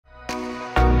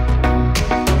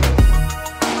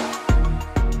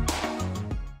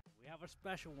have a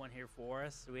special one here for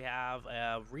us. We have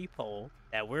a repo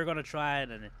that we're gonna try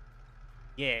and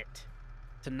get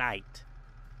tonight.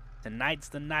 Tonight's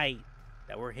the night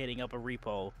that we're hitting up a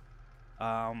repo.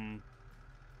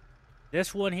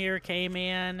 This one here came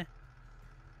in,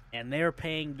 and they're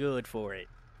paying good for it.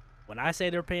 When I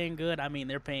say they're paying good, I mean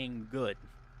they're paying good.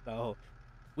 So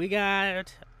we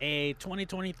got a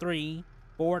 2023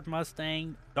 Ford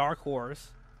Mustang Dark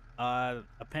Horse.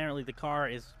 Apparently the car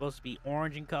is supposed to be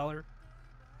orange in color,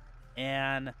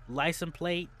 and license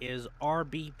plate is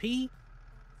RBP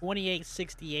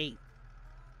 2868.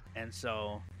 And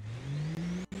so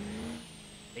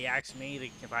they asked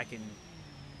me if I can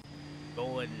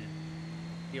go and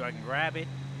see if I can grab it.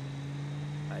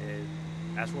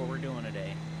 That's what we're doing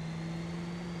today.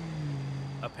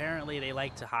 Apparently they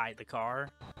like to hide the car.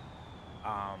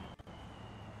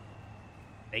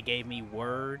 They gave me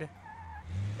word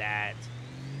that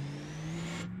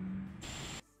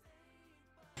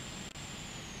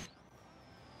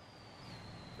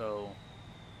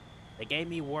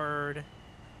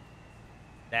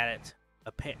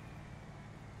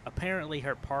apparently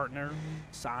her partner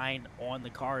signed on the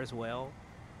car as well,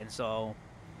 and so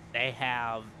they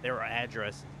have their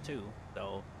address too.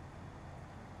 So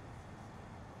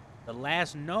the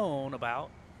last known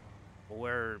about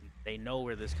where they know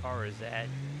where this car is at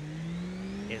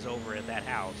is over at that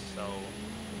house. So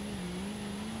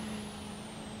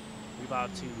we're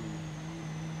about to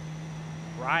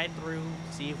ride through,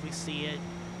 see if we see it.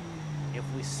 If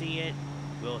we see it,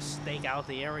 we'll stake out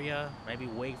the area, maybe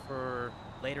wait for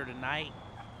later tonight,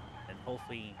 and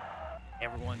hopefully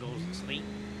everyone goes to sleep,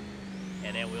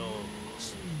 and then we'll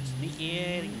sneak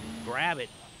in and grab it.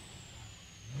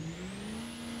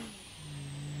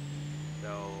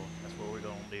 So that's what we're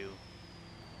gonna do.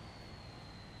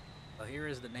 So here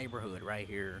is the neighborhood right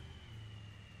here.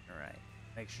 All right,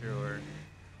 make sure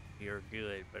you're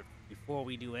good. But before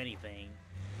we do anything,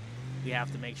 we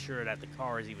have to make sure that the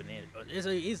car is even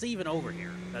is even over here.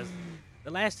 Because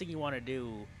the last thing you want to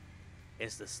do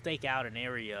is to stake out an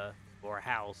area or a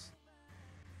house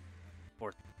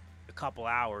for a couple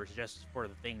hours just for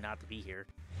the thing not to be here.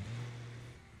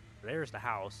 There's the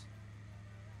house.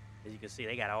 As you can see,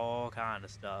 they got all kind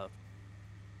of stuff.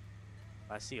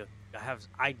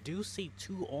 I do see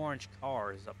two orange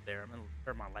cars up there. I'm gonna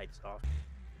turn my lights off.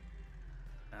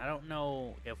 I don't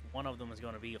know if one of them is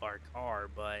gonna be our car,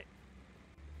 but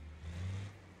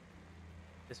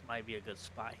this might be a good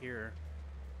spot here.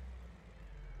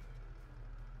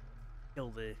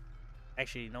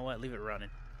 Actually, you know what? Leave it running.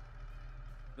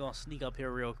 We're gonna sneak up here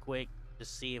real quick,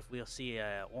 just see if we'll see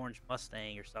a orange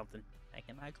Mustang or something. Hey,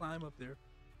 can I climb up there?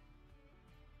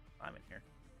 Climb in here.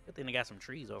 Good thing they got some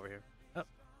trees over here. Oh,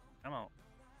 come on.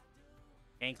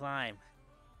 Can't climb.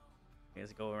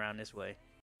 Let's go around this way.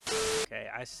 Okay,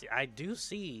 I do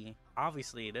see.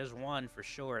 Obviously, there's one for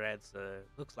sure that's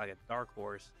looks like a dark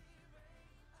horse.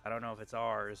 I don't know if it's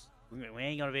ours. We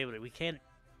ain't gonna be able to. We can't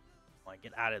like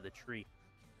get out of the tree.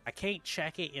 I can't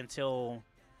check it until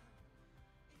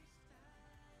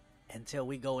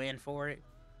we go in for it.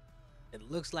 It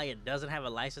looks like it doesn't have a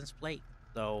license plate,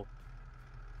 so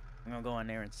I'm gonna go in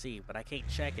there and see. But I can't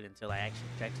check it until I actually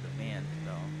check the VIN.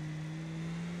 So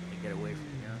let me get away from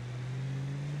here.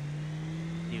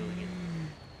 See if we can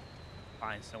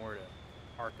find somewhere to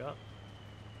park up.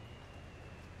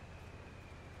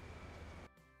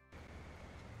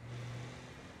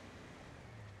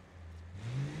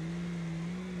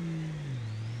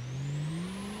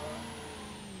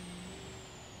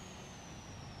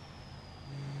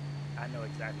 I know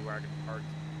exactly where I can park.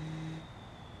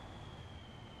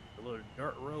 A little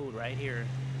dirt road right here.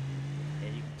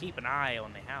 And you can keep an eye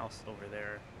on the house over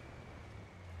there.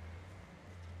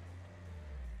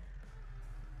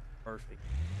 Perfect.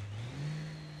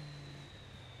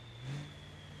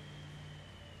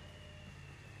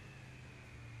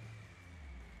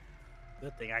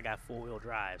 Good thing I got four-wheel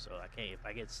drive, so if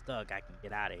I get stuck, I can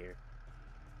get out of here.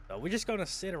 So we're just gonna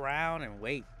sit around and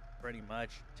wait pretty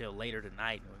much till later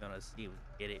tonight, and we're gonna see if we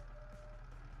can get it.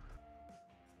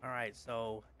 All right,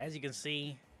 so as you can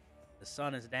see, the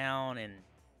sun is down, and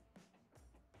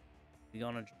we're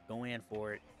gonna go in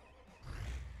for it.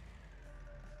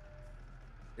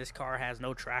 This car has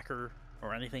no tracker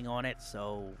or anything on it,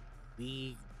 so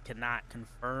we cannot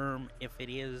confirm if it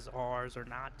is ours or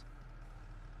not.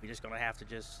 We're just gonna have to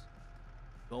just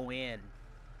go in.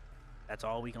 That's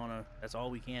all we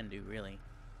can do, really.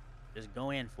 Just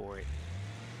go in for it.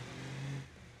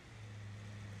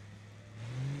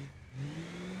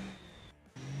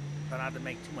 Try not to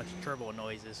make too much turbo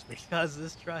noises because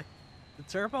this truck, the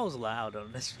turbo's loud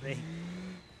on this thing.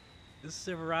 This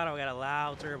Silverado got a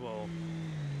loud turbo.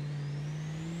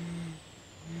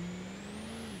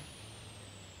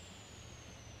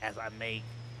 as I make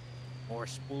more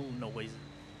spool noises.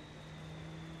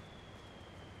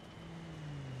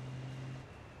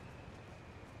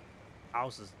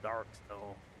 House is dark,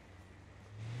 so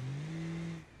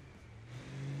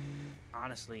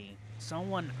honestly,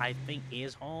 someone I think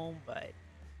is home, but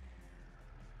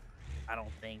I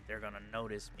don't think they're gonna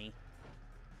notice me.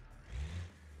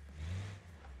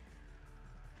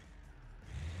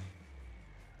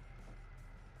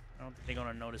 I don't think they're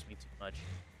gonna notice me too much.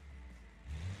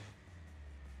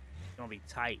 It's gonna be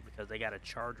tight because they got a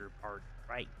charger parked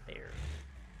right there.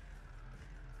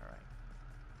 All right,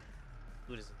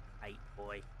 dude, this is tight,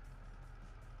 boy.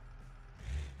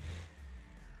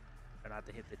 Try not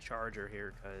to hit the charger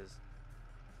here, cause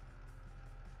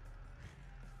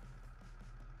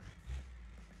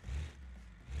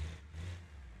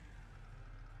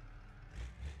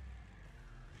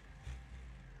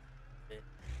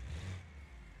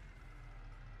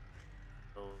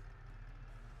so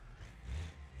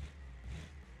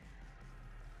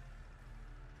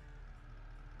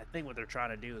I think what they're trying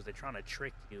to do is they're trying to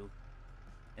trick you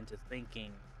into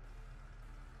thinking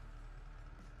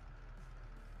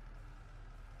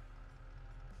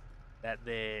that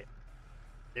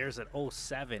there's an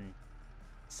 07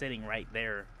 sitting right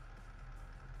there.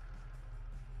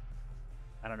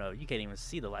 I don't know. You can't even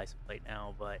see the license plate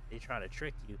now, but they try to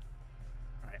trick you.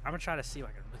 All right, I'm gonna try to see if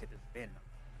I can look at this VIN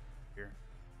here.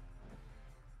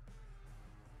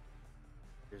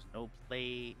 There's no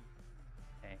plate.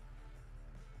 Okay.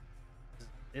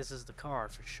 This is the car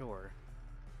for sure.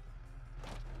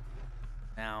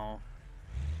 Now,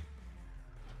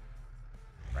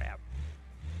 crap.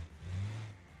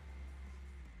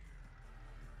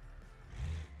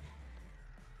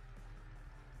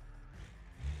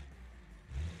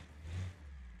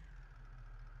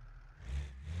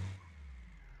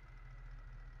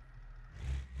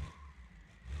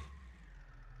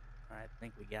 All right, I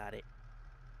think we got it.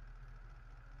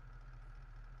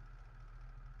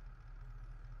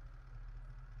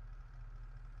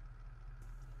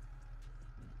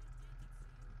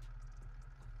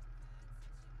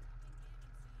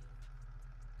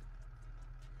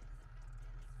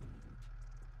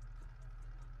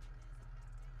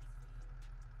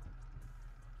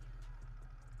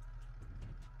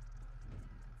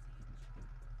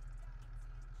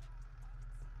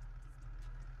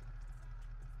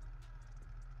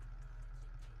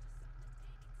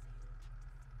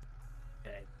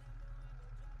 Okay.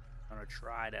 I'm gonna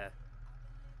try to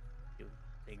get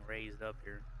the thing raised up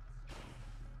here.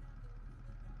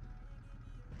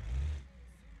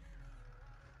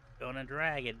 Gonna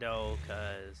drag it though,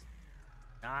 cause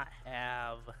not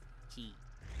have key.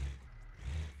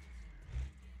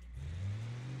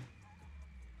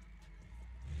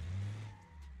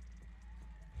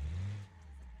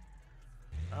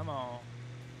 Come on.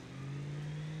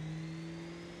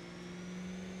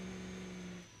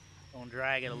 Gonna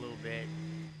drag it a little bit.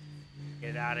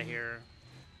 Get it out of here.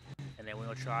 And then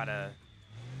we'll try to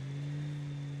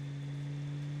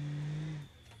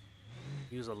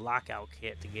use a lockout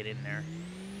kit to get in there.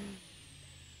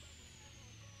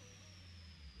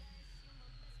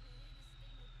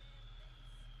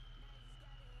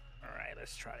 Alright,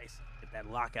 let's try to get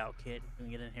that lockout kit. Can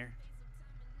we get in here?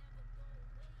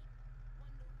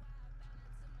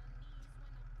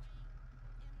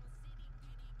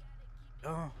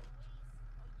 Oh.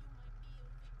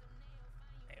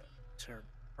 Anyway, turn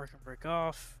parking brake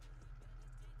off.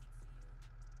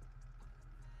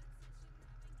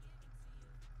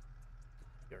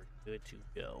 You're good to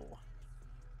go.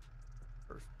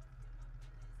 Perfect.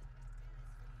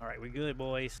 Alright, we're good,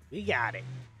 boys. We got it.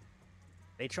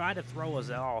 They tried to throw us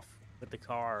off with the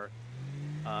car.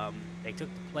 They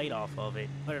took the plate off of it,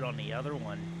 put it on the other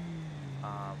one.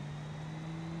 I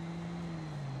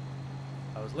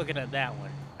was looking at that one.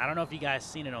 I don't know if you guys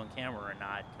seen it on camera or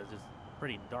not, because it's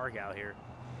pretty dark out here.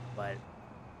 But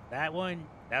that one,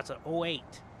 that's an 08.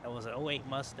 That was an 08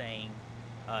 Mustang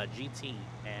GT.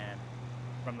 And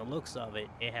from the looks of it,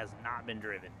 it has not been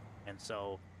driven. And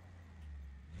so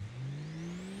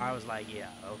I was like, yeah,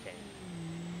 okay.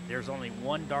 There's only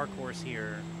one dark horse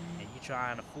here, and you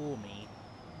trying to fool me,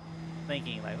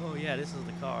 thinking like, oh yeah, this is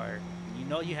the car. You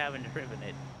know you haven't driven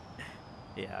it.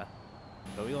 Yeah.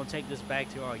 So we're gonna take this back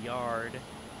to our yard.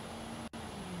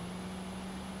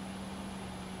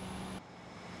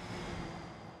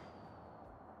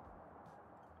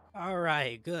 All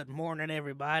right, good morning,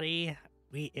 everybody.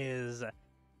 We is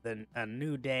a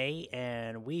new day,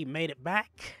 and we made it back.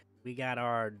 We got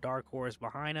our dark horse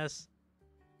behind us,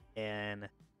 and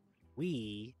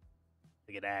we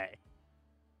look at that.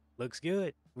 Looks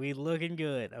good. We looking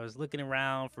good. I was looking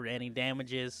around for any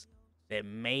damages. that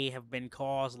may have been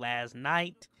caused last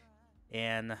night,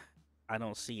 and I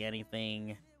don't see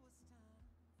anything.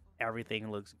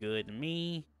 Everything looks good to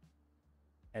me,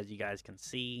 as you guys can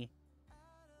see.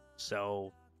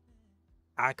 So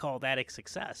I call that a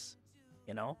success.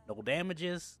 You know, no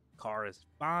damages. Car is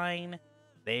fine.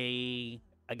 I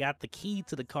got the key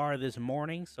to the car this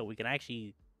morning, so we can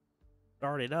actually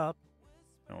start it up.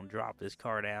 I'm gonna drop this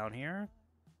car down here,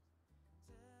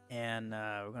 and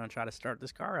we're gonna try to start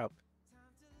this car up.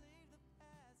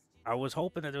 I was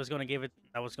hoping that I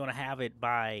was gonna have it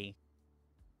by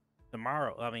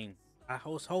tomorrow. I mean, I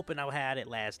was hoping I had it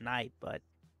last night, but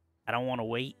I don't want to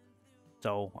wait,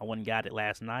 so I went and got it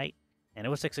last night, and it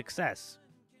was a success.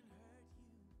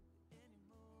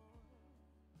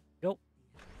 Yep.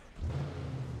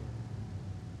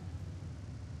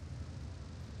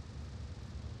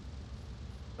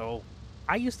 So,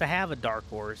 I used to have a dark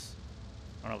horse.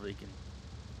 I don't know if you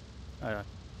can.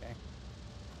 Okay.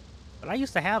 But I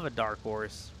used to have a dark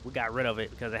horse. We got rid of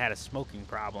it because it had a smoking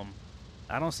problem.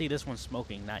 I don't see this one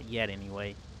smoking, not yet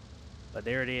anyway. But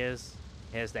there it is.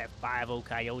 It has that 5.0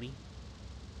 Coyote.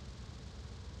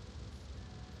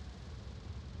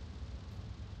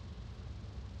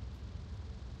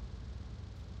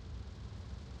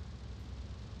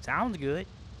 Sounds good.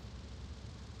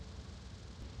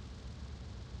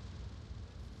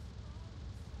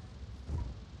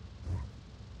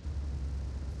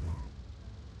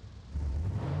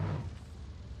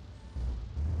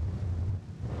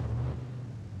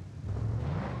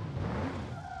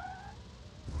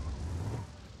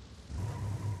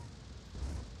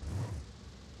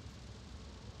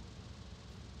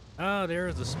 Oh,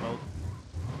 there's the smoke.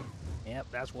 Yep,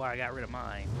 that's why I got rid of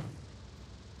mine.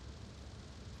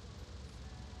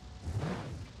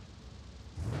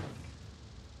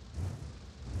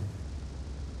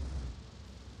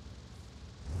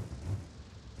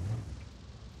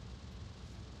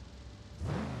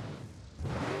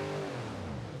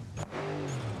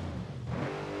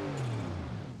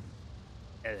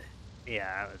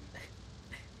 Yeah.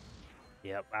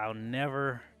 Yep, I would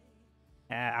never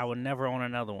own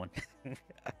another one.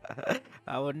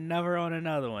 I would never own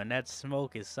another one. That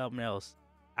smoke is something else.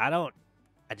 I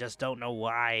just don't know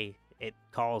why it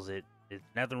calls it. There's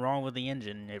nothing wrong with the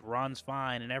engine. It runs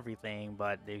fine and everything,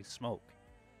 but the smoke.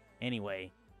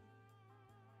 Anyway.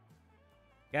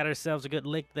 Got ourselves a good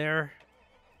lick there.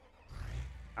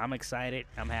 I'm excited.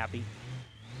 I'm happy.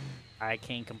 I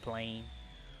can't complain.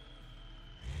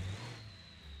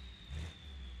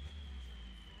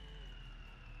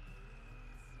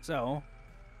 So,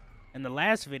 in the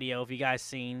last video, if you guys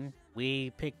seen,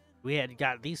 we had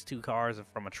got these two cars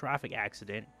from a traffic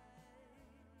accident.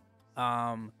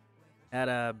 Had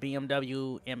a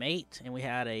BMW M8 and we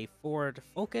had a Ford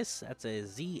Focus. That's a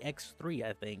ZX3,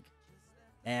 I think.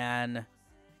 And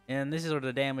these are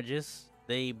the damages.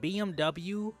 The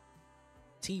BMW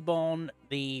T-boned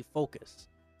the Focus.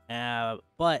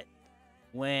 But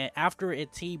after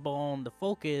it T-boned the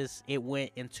Focus, it went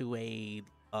into a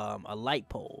light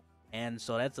pole, and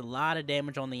so that's a lot of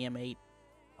damage on the M8.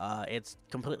 It's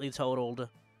completely totaled.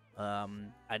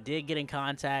 I did get in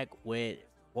contact with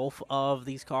both of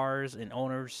these cars and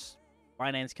owners,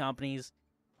 finance companies,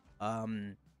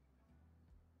 and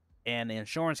the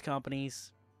insurance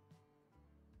companies.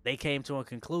 They came to a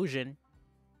conclusion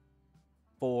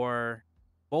for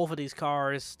both of these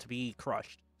cars to be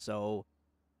crushed. So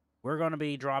we're going to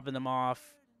be dropping them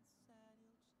off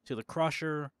to the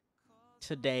crusher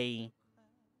today.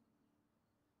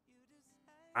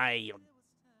 I am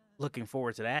looking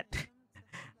forward to that.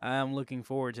 I'm looking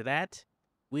forward to that.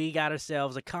 We got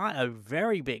ourselves a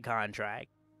very big contract.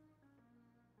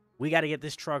 We got to get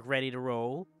this truck ready to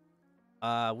roll.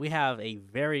 We have a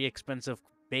very expensive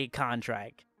big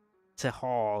contract to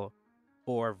haul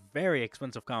for a very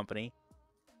expensive company.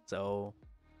 So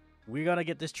we're going to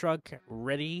get this truck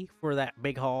ready for that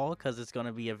big haul because it's going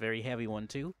to be a very heavy one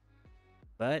too.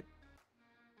 But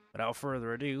without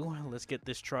further ado, let's get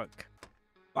this truck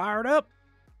fired up.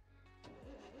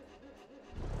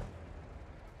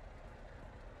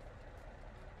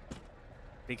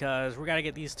 Because we're got to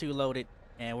get these two loaded,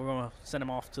 and we're going to send them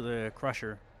off to the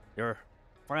crusher. Their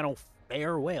final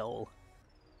farewell.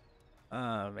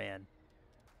 Oh, man.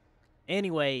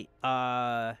 Anyway,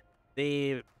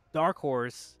 the Dark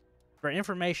Horse, for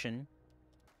information,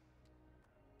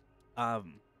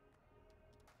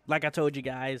 like I told you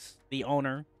guys, the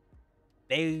owner,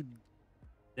 they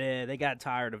got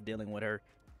tired of dealing with her,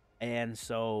 and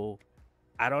so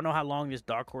I don't know how long this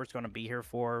Dark Horse is going to be here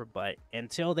for, but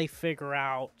until they figure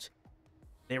out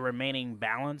the remaining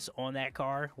balance on that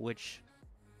car, which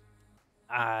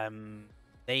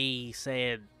they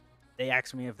said they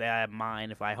asked me if they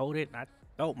mind if I hold it, and I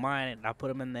don't mind it. And I put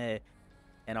them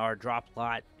in our drop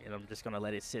lot, and I'm just gonna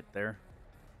let it sit there.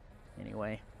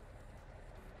 Anyway,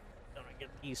 gonna get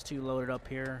these two loaded up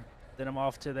here. Send them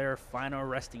off to their final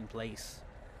resting place.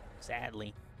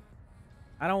 Sadly,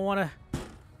 I don't wanna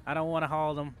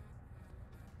haul them,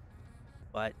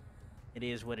 but it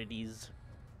is what it is.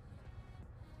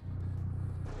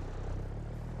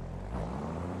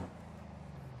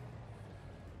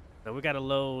 So we gotta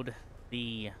load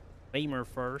the Beamer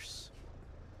first.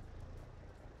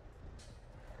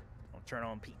 I'll turn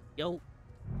on PTO.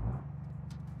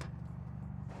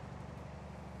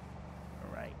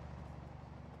 Alright.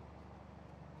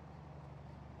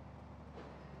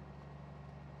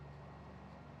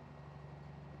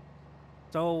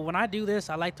 So when I do this,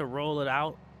 I like to roll it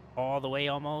out all the way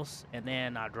almost, and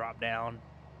then I drop down.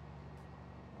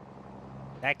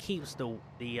 That keeps the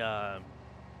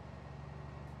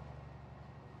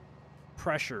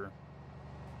pressure.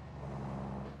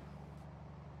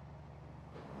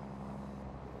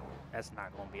 That's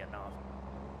not going to be enough.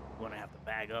 We're going to have to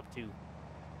bag up too.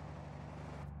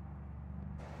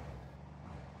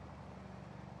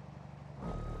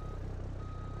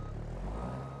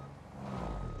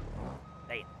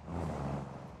 Damn.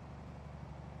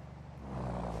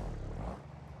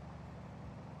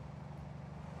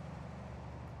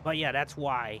 But yeah, that's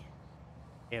why,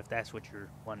 if that's what you're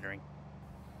wondering,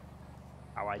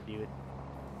 how I do it.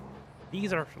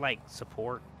 These are like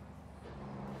support.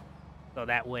 So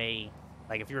that way,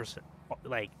 like if you're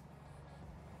like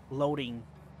loading,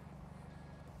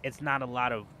 it's not a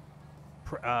lot of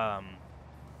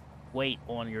weight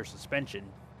on your suspension.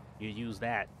 You use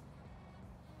that.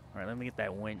 All right, let me get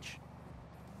that winch.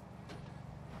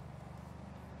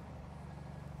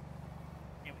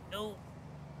 There we go.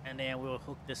 And then we'll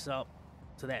hook this up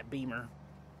to that Beamer.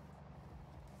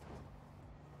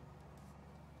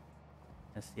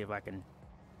 Let's see if I can.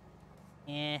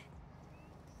 I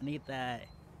need that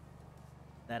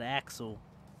axle,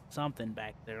 something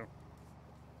back there.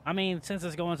 I mean, since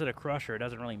it's going to the crusher, it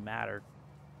doesn't really matter.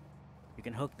 You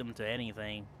can hook them to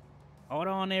anything. Hold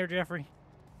on there, Jeffrey.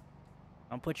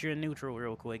 I'll put you in neutral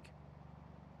real quick.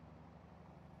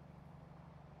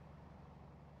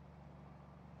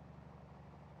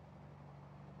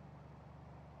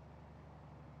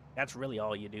 That's really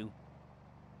all you do.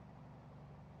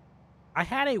 I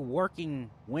had a working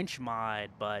winch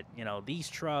mod, but, you know, these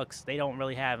trucks, they don't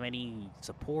really have any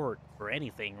support for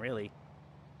anything, really,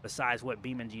 besides what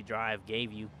BeamNG Drive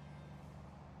gave you.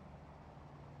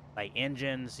 Like,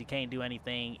 engines, you can't do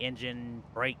anything. Engine,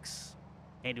 brakes,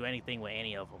 can't do anything with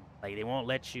any of them. Like, they won't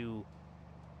let you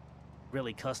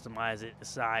really customize it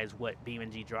besides what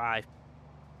BeamNG Drive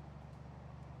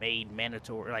made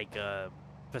mandatory, like,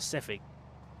 specific.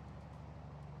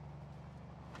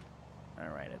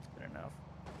 Alright, that's good enough.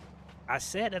 I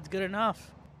said that's good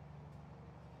enough.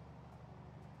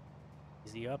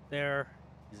 Easy up there.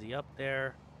 Easy up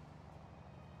there.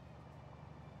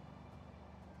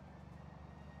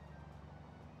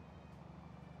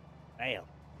 Bam.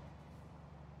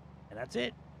 And that's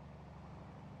it.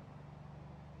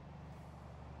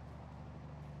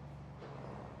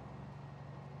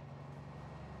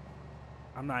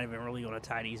 I'm not even really going to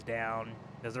tie these down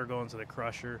because they're going to the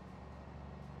crusher.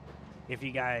 If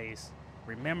you guys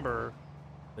remember,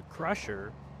 the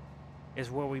crusher is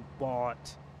where we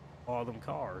bought all them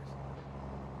cars.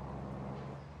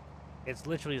 It's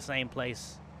literally the same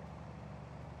place.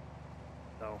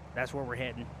 So that's where we're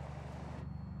heading.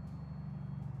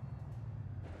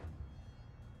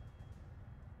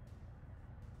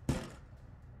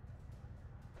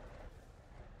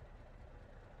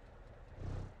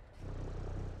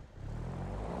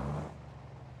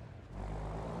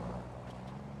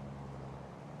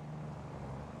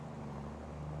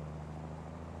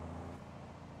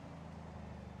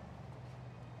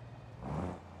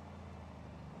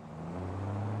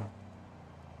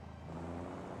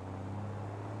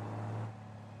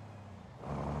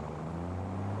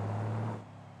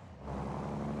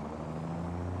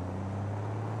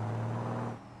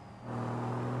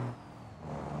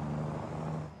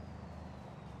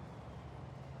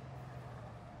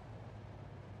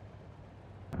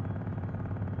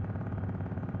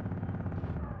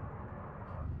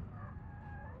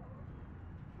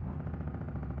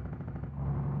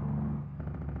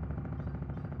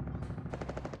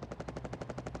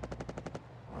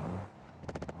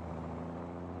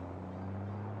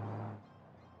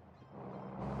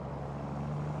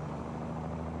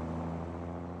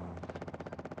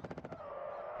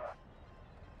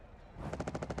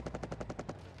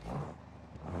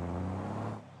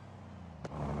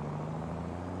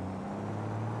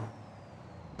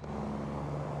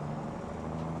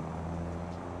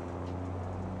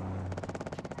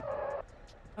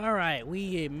 All right,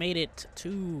 we made it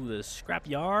to the scrap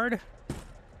yard,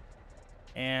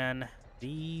 and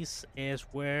this is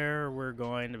where we're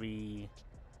going to be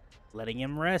letting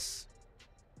him rest.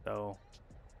 So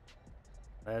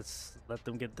let's let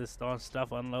them get this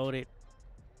stuff unloaded.